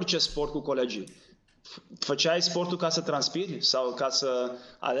jucai orice sport cu colegii. Făceai sportul ca să transpiri sau ca să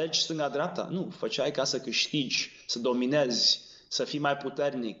alegi stânga-dreapta? Nu, făceai ca să câștigi, să dominezi, să fii mai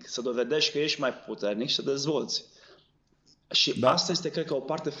puternic, să dovedești că ești mai puternic și să dezvolți. Și asta este, cred că, o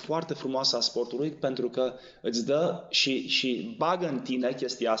parte foarte frumoasă a sportului, pentru că îți dă și bagă în tine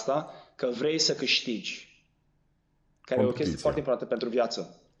chestia asta că vrei să câștigi. Care e o chestie foarte importantă pentru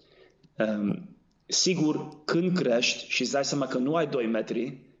viață. Sigur, când crești și îți dai seama că nu ai 2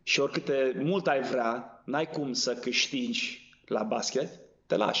 metri și oricât de mult ai vrea, n-ai cum să câștigi la basket,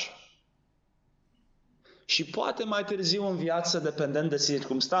 te lași. Și poate mai târziu în viață, dependent de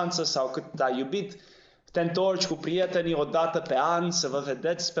circumstanță sau cât ai iubit, te întorci cu prietenii o dată pe an să vă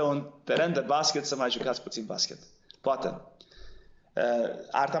vedeți pe un teren de basket să mai jucați puțin basket. Poate.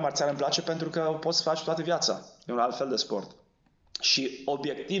 Arta marțială îmi place pentru că o poți să faci toată viața. E un alt fel de sport. Și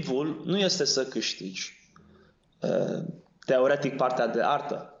obiectivul nu este să câștigi. Teoretic partea de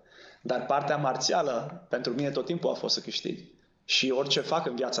artă. Dar partea marțială pentru mine tot timpul a fost să câștig. Și orice fac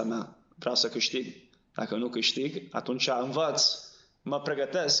în viața mea vreau să câștig. Dacă nu câștig, atunci învăț, mă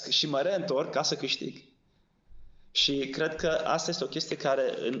pregătesc și mă reîntorc ca să câștig. Și cred că asta este o chestie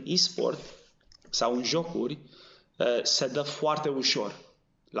care în e-sport sau în jocuri se dă foarte ușor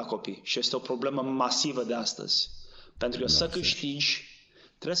la copii și este o problemă masivă de astăzi. Pentru că să câștigi,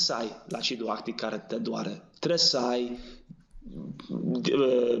 trebuie să ai l'acidul lactic care te doare, trebuie să ai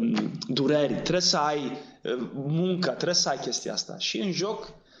dureri, trebuie să ai muncă, trebuie să ai chestia asta. Și în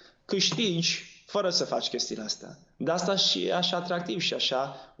joc câștigi fără să faci chestiile astea. De asta și e așa atractiv și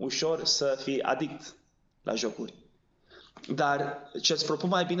așa ușor să fii adict la jocuri. Dar ce-ți propun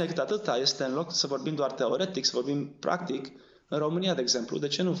mai bine decât atâta este, în loc să vorbim doar teoretic, să vorbim practic, în România, de exemplu, de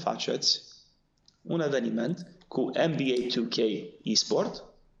ce nu faceți un eveniment cu NBA 2K eSport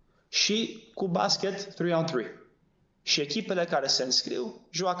și cu basket 3-on-3? Și echipele care se înscriu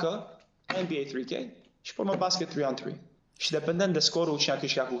joacă NBA 3K și pe urmă basket 3-on-3. Și dependent de scorul cine a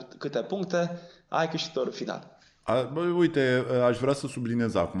câștigat cu câte puncte, ai câștigătorul final. Uite, aș vrea să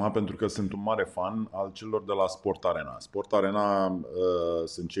subliniez acum, pentru că sunt un mare fan al celor de la Sport Arena. Sport Arena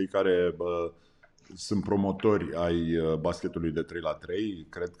sunt cei care sunt promotori ai basketului de 3-3.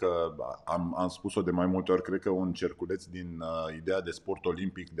 Cred că am spus-o de mai multe ori, cred că un cerculeț din ideea de sport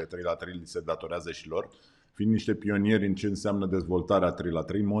olimpic de 3-3 li se datorează și lor, fiind niște pionieri în ce înseamnă dezvoltarea 3-3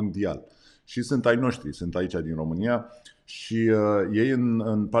 mondial. Și sunt ai noștri, sunt aici din România și ei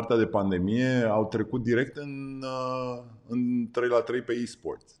în partea de pandemie au trecut direct în 3-3 pe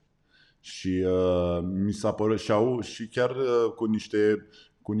e-sports. Și mi s-a părut și chiar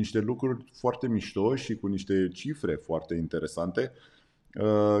cu niște lucruri foarte mișto și cu niște cifre foarte interesante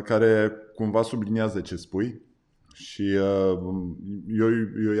care cumva subliniază ce spui și eu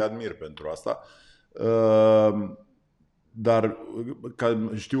îi admir pentru asta. Dar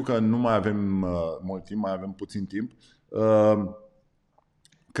știu că nu mai avem mult timp, mai avem puțin timp.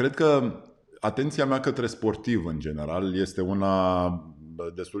 Cred că atenția mea către sportiv în general este una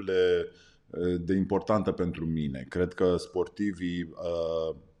destul de importantă pentru mine. Cred că sportivii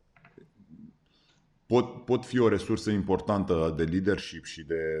pot fi o resursă importantă de leadership și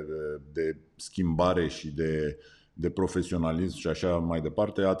de schimbare și de profesionalism și așa mai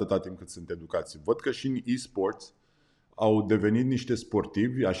departe, atâta timp cât sunt educați. Văd că și în e-sports au devenit niște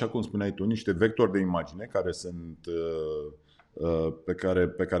sportivi, așa cum spuneai tu, niște vectori de imagine care sunt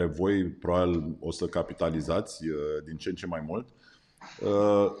pe care voi probabil o să capitalizați din ce în ce mai mult.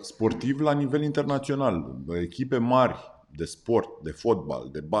 Sportivi la nivel internațional, echipe mari de sport, de fotbal,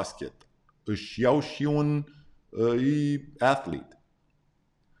 de basket, își iau și un athlete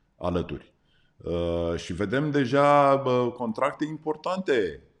alături. Și vedem deja contracte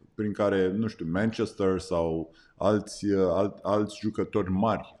importante prin care, nu știu, Manchester sau alți jucători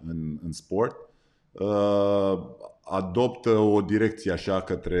mari în sport adoptă o direcție așa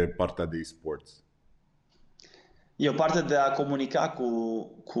către partea de e-sports. E o parte de a comunica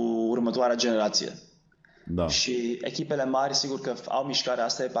cu următoarea generație. Da. Și echipele mari, sigur că au mișcarea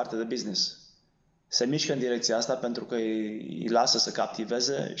asta, e parte de business. Se mișcă în direcția asta pentru că îi lasă să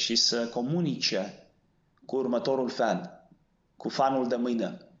captiveze și să comunice cu următorul fan, cu fanul de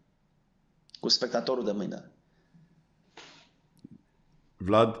mâine, cu spectatorul de mâine.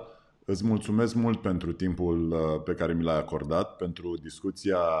 Vlad, îți mulțumesc mult pentru timpul pe care mi l-ai acordat, pentru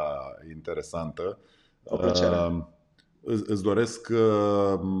discuția interesantă. O plăcere. Îți doresc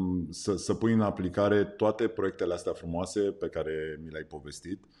să pui în aplicare toate proiectele astea frumoase pe care mi le-ai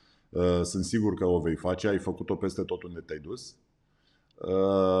povestit. Sunt sigur că o vei face, ai făcut-o peste tot unde te-ai dus.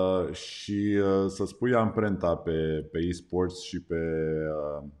 Și să-ți pui amprenta pe e-sports și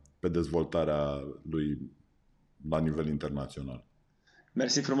pe dezvoltarea lui la nivel internațional.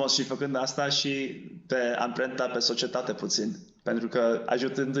 Mersi frumos și făcând asta și pe amprenta pe societate puțin. Pentru că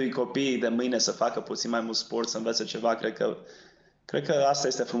ajutându-i copiii de mâine să facă puțin mai mult sport, să învețe ceva, cred că asta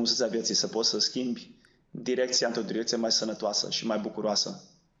este frumusețea vieții, să poți să schimbi direcția într-o direcție mai sănătoasă și mai bucuroasă.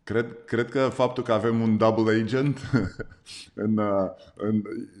 Cred că faptul că avem un double agent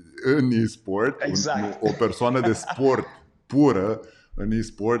în e-sport, exact. o persoană de sport pură în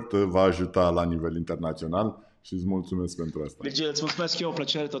e-sport va ajuta la nivel internațional și îți mulțumesc pentru asta. Virgil, îți mulțumesc eu, o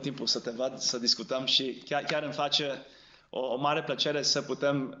plăcere tot timpul să te văd, să discutăm și chiar îmi face o mare plăcere să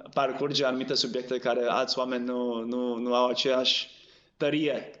putem parcurge anumite subiecte care alți oameni nu au aceeași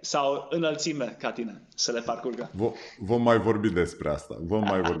tărie sau înălțime ca tine să le parcurgă. Vom mai vorbi despre asta.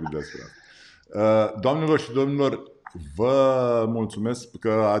 Doamnelor și domnilor, vă mulțumesc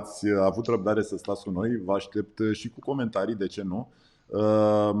că ați avut răbdare să stați cu noi. Vă aștept și cu comentarii, de ce nu.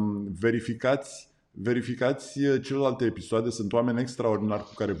 Verificați celelalte episoade, sunt oameni extraordinari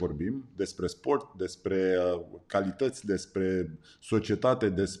cu care vorbim despre sport, despre calități, despre societate,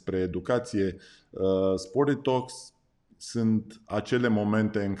 despre educație. Sporty Talks sunt acele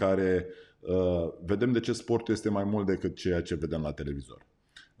momente în care vedem de ce sportul este mai mult decât ceea ce vedem la televizor.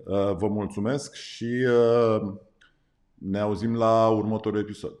 Vă mulțumesc și ne auzim la următorul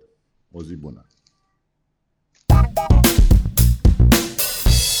episod. O zi bună!